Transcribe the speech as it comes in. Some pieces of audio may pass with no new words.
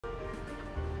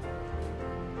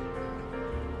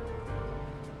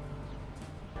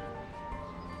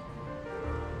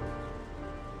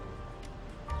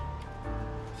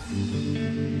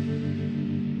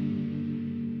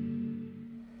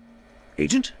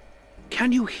Agent,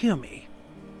 can you hear me?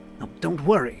 Now, don't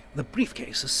worry, the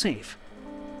briefcase is safe.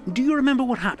 Do you remember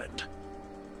what happened?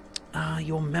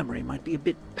 Your memory might be a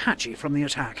bit patchy from the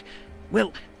attack.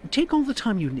 Well, take all the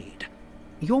time you need.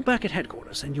 You're back at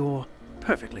headquarters and you're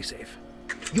perfectly safe.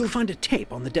 You'll find a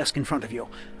tape on the desk in front of you.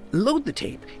 Load the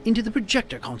tape into the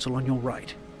projector console on your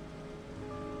right.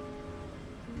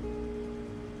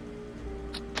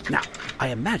 Now, I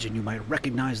imagine you might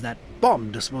recognize that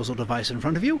bomb disposal device in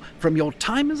front of you from your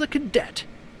time as a cadet.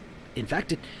 In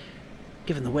fact,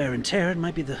 given the wear and tear, it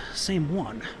might be the same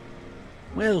one.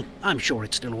 Well, I'm sure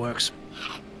it still works.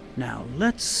 Now,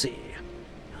 let's see.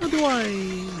 How do I...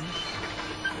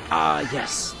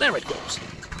 yes, there it goes.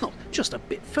 Oh, just a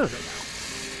bit further now.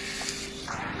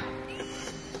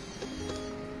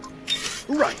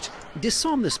 Right,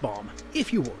 disarm this bomb,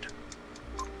 if you would.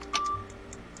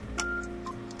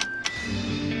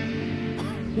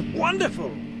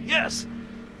 Wonderful! Yes!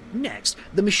 Next,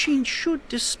 the machine should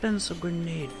dispense a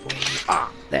grenade for you.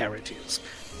 There it is.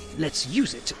 Let's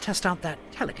use it to test out that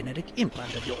telekinetic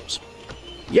implant of yours.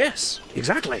 Yes,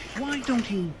 exactly. Why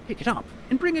don't you pick it up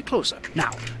and bring it closer?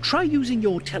 Now, try using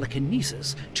your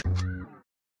telekinesis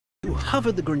to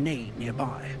hover the grenade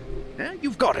nearby.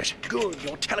 You've got it. Good,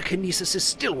 your telekinesis is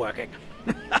still working.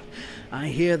 I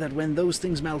hear that when those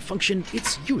things malfunction,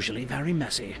 it's usually very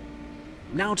messy.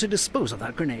 Now to dispose of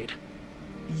that grenade.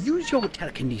 Use your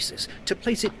telekinesis to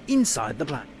place it inside the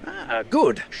blank.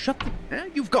 Good. Shut the...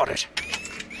 you've got it.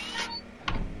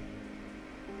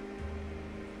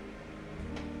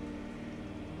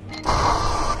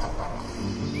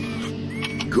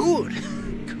 Good.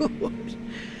 Good.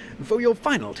 For your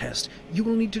final test, you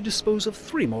will need to dispose of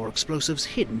 3 more explosives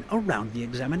hidden around the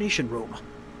examination room.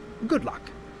 Good luck.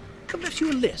 I've left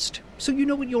you a list, so you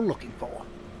know what you're looking for.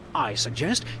 I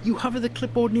suggest you hover the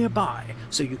clipboard nearby,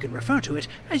 so you can refer to it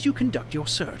as you conduct your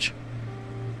search.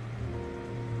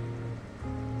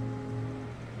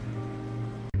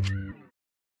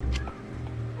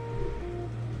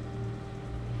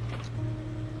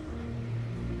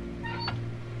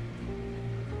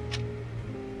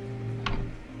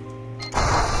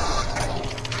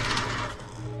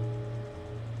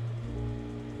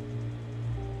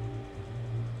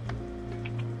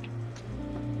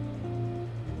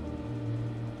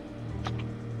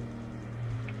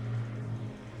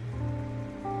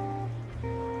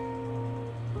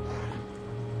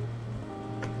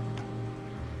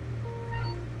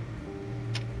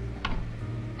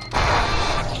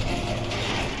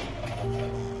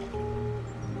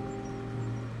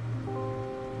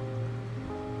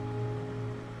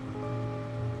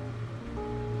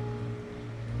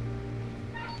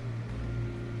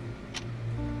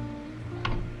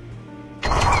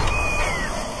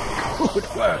 Good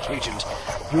work, Agent.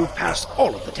 You've passed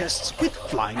all of the tests with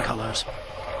flying colors.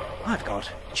 I've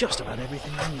got just about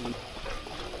everything I need.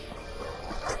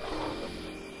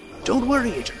 Don't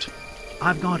worry, Agent.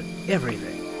 I've got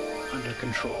everything under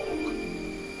control.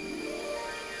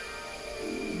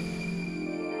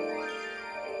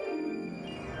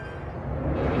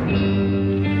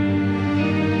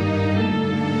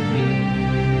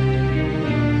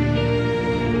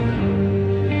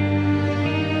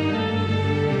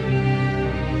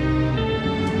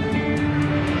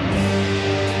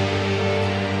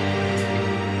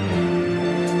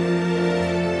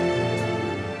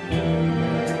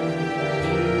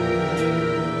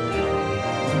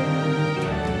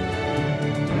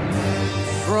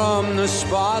 From the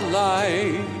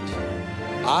spotlight,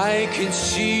 I can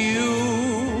see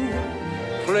you.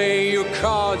 Play your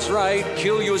cards right,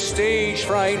 kill your stage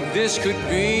fright. This could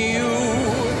be you.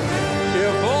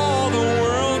 If all the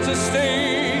world's a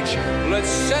stage, let's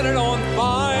set it on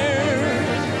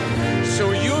fire.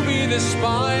 So you'll be the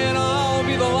spy and I'll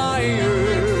be the liar.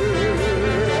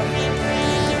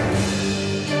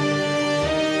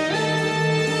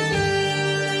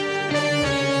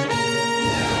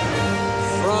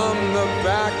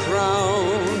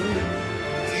 Background,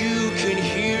 you can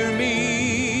hear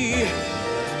me.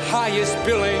 Highest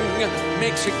billing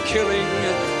makes a killing.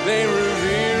 They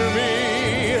revere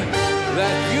me.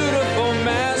 That beautiful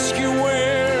mask you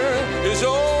wear is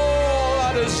all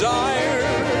I desire.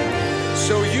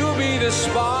 So you'll be the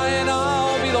spy and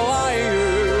I'll be the liar.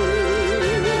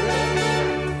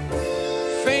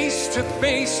 Face to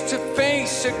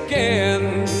face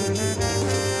again.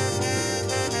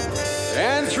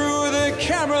 And through the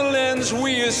camera lens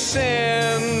we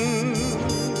ascend.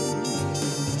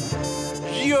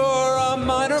 You're a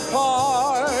minor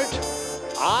part,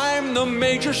 I'm the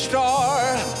major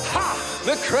star. Ha!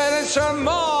 The credits are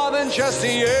more than just the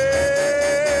end.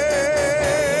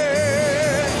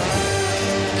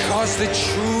 'Cause the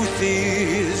truth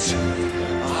is,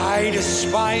 I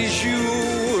despise you.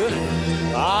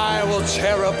 I will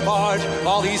tear apart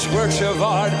all these works of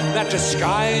art that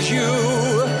disguise you.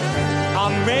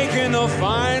 I'm making the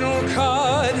final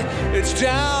cut, it's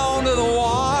down to the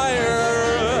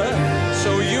wire.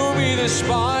 So you'll be the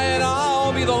spy and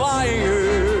I'll be the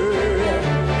liar.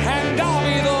 And I'll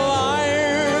be the liar.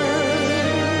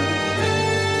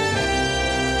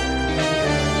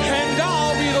 And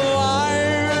I'll be the liar.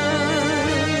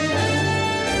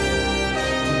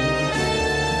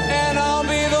 And I'll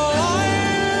be the liar.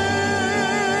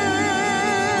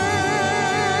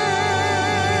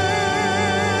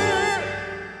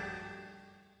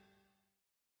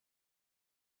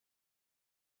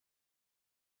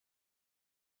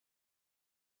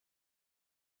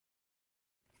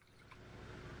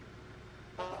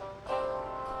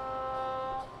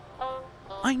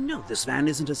 I know this van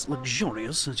isn't as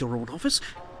luxurious as your old office,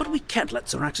 but we can't let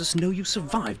Zoraxis know you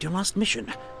survived your last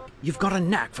mission. You've got a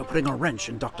knack for putting a wrench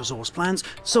in Dr. Zor's plans,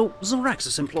 so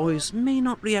Zoraxis employees may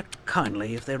not react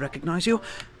kindly if they recognize you.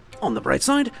 On the bright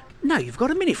side, now you've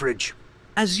got a mini-fridge.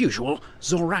 As usual,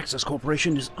 Zoraxis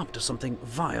Corporation is up to something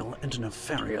vile and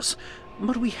nefarious,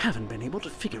 but we haven't been able to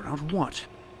figure out what.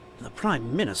 The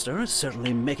Prime Minister is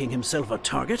certainly making himself a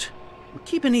target.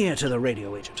 Keep an ear to the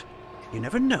radio agent. You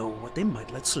never know what they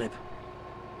might let slip.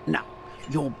 Now,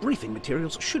 your briefing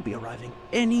materials should be arriving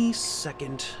any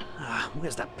second.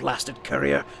 Where's that blasted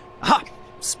courier? Aha!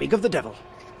 Speak of the devil.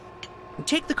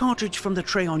 Take the cartridge from the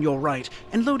tray on your right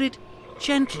and load it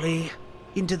gently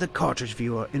into the cartridge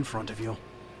viewer in front of you.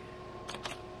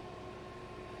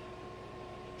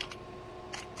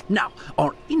 Now,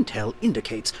 our intel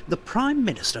indicates the Prime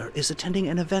Minister is attending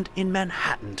an event in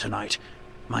Manhattan tonight.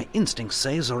 My instincts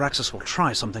say Zoraxis will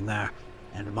try something there,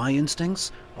 and my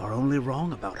instincts are only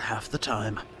wrong about half the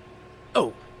time.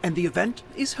 Oh, and the event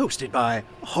is hosted by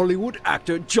Hollywood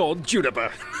actor John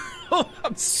Juniper. Oh,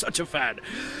 I'm such a fan.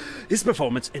 His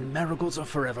performance in Marigolds Are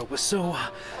Forever was so...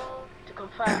 To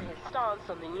confirm his stance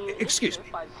on the new Excuse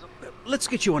me. Let's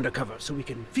get you undercover so we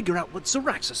can figure out what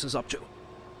Zoraxis is up to.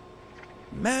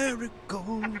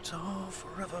 Marigolds are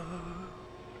forever.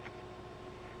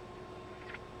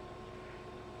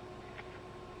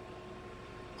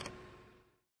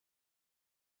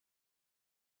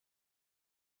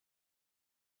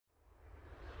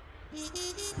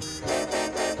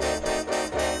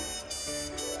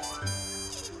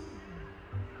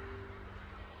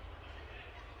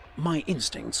 My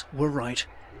instincts were right.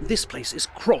 This place is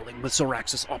crawling with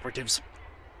Zoraxis operatives.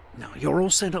 Now, you're all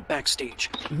sent up backstage.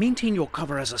 Maintain your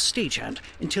cover as a stagehand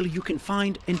until you can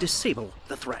find and disable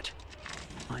the threat.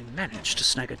 I managed to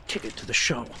snag a ticket to the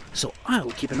show, so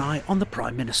I'll keep an eye on the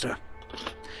Prime Minister.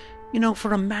 You know,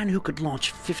 for a man who could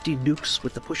launch 50 nukes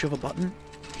with the push of a button,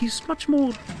 he's much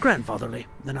more grandfatherly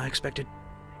than I expected.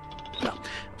 Well,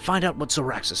 find out what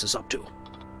Zoraxis is up to.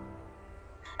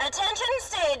 Attention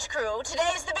stage crew,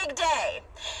 today's the big day.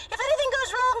 If anything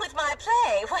goes wrong with my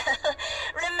play, well,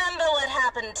 remember what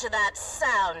happened to that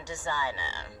sound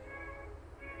designer.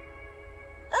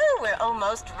 Oh, we're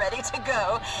almost ready to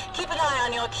go. Keep an eye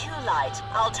on your cue light.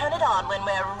 I'll turn it on when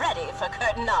we're ready for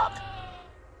curtain up.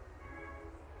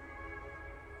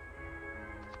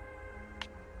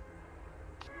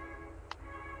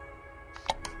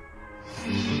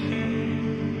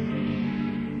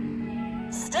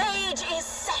 Stage is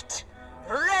set.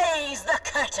 Raise the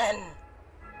curtain.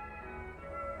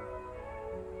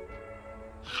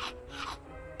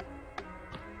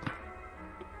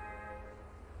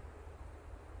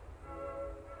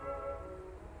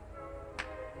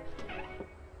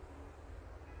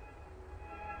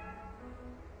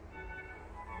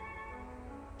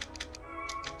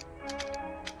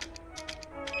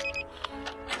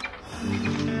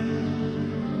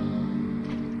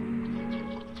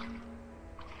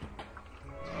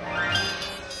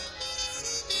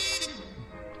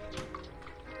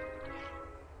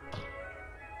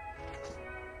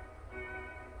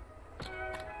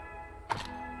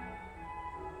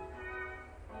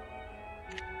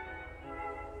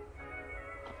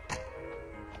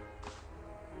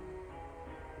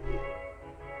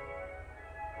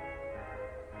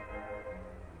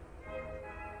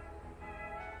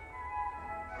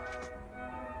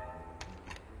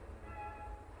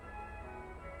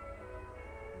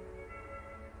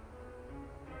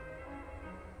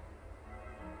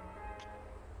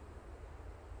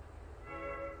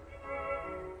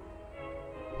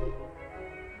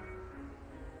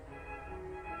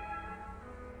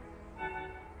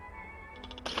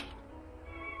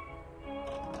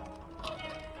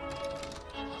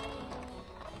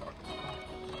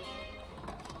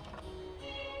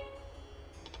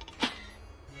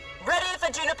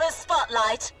 Juniper's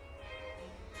spotlight.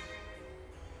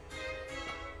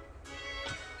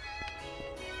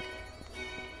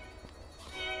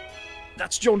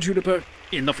 That's John Juniper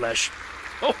in the flesh.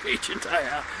 Oh, Agent,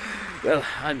 well,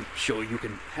 I'm sure you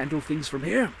can handle things from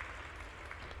here.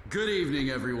 Good evening,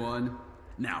 everyone.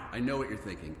 Now, I know what you're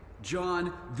thinking.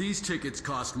 John, these tickets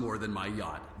cost more than my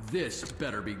yacht. This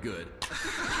better be good.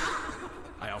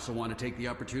 I also want to take the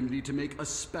opportunity to make a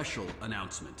special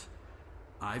announcement.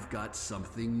 I've got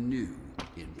something new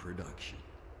in production.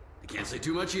 I can't say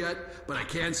too much yet, but I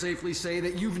can safely say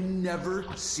that you've never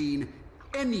seen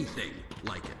anything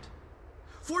like it.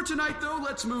 For tonight, though,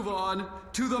 let's move on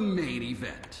to the main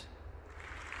event.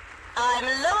 I'm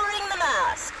lowering the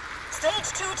mask. Stage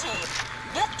 2 team,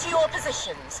 get to your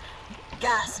positions.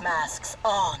 Gas masks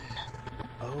on.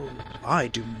 Oh, I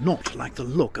do not like the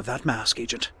look of that mask,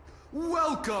 Agent.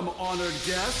 Welcome, honored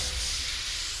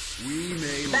guests. We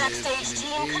may Backstage live in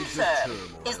team an age confirm. of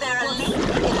turmoil. Is there a leak in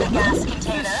the gas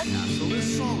container? Castle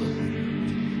is solid.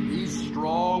 These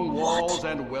strong walls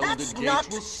and welded That's gates not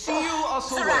will seal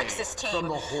us away Syraxis from team.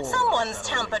 the horror. Someone's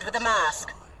tampered with the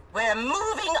mask. We're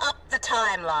moving up the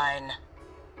timeline.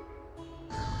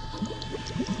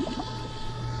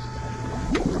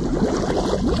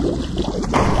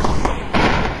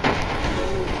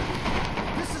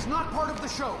 This is not part of the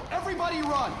show. Everybody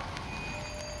run!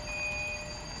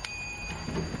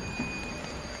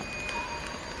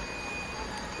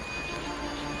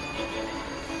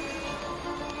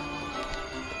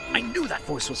 I knew that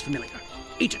voice was familiar.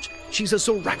 Agent, she's a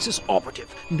Zoraxis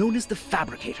operative, known as the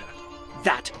Fabricator.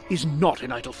 That is not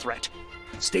an idle threat.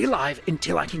 Stay alive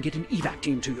until I can get an evac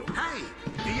team to you. Hey,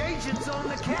 the agent's on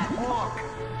the catwalk.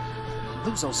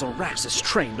 Those are Zoraxis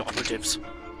trained operatives.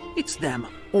 It's them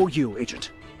or you,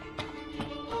 Agent.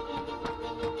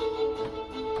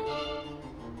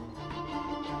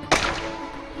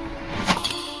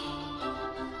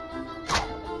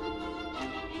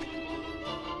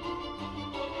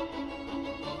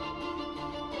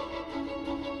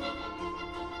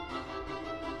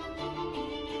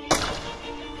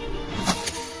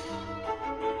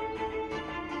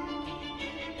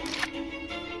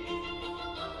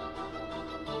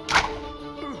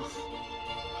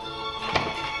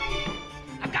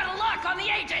 I've got a lock on the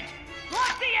agent!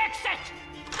 Lock the exit!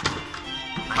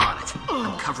 I'm on it.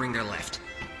 I'm covering their left.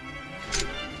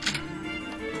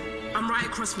 I'm right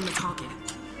across from the target.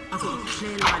 I've got a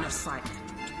clear line of sight.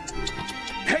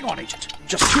 Hang on, Agent.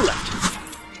 Just two left.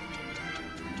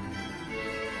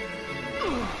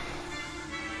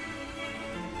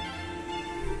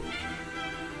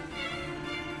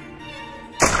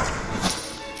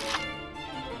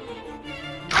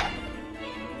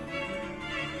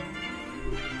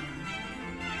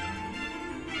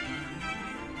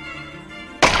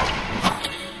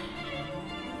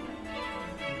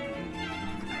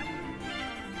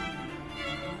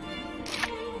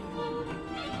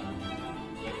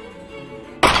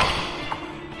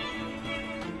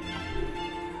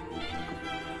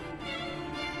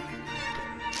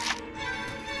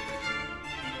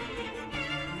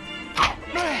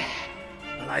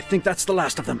 I think that's the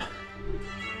last of them.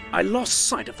 I lost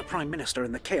sight of the Prime Minister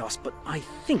in the chaos, but I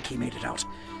think he made it out.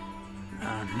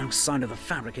 No sign of the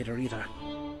Fabricator either.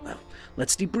 Well,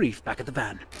 let's debrief back at the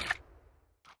van.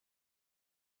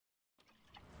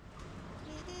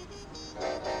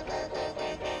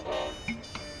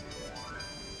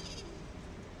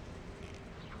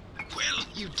 Well,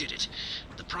 you did it.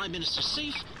 The Prime Minister's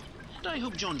safe, and I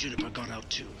hope John Juniper got out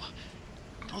too.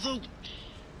 Although,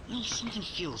 well, something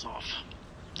feels off.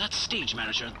 That stage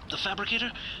manager, the Fabricator,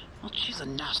 well, she's a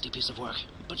nasty piece of work,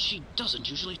 but she doesn't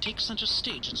usually take center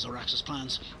stage in Zoraxis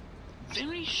plans.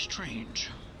 Very strange.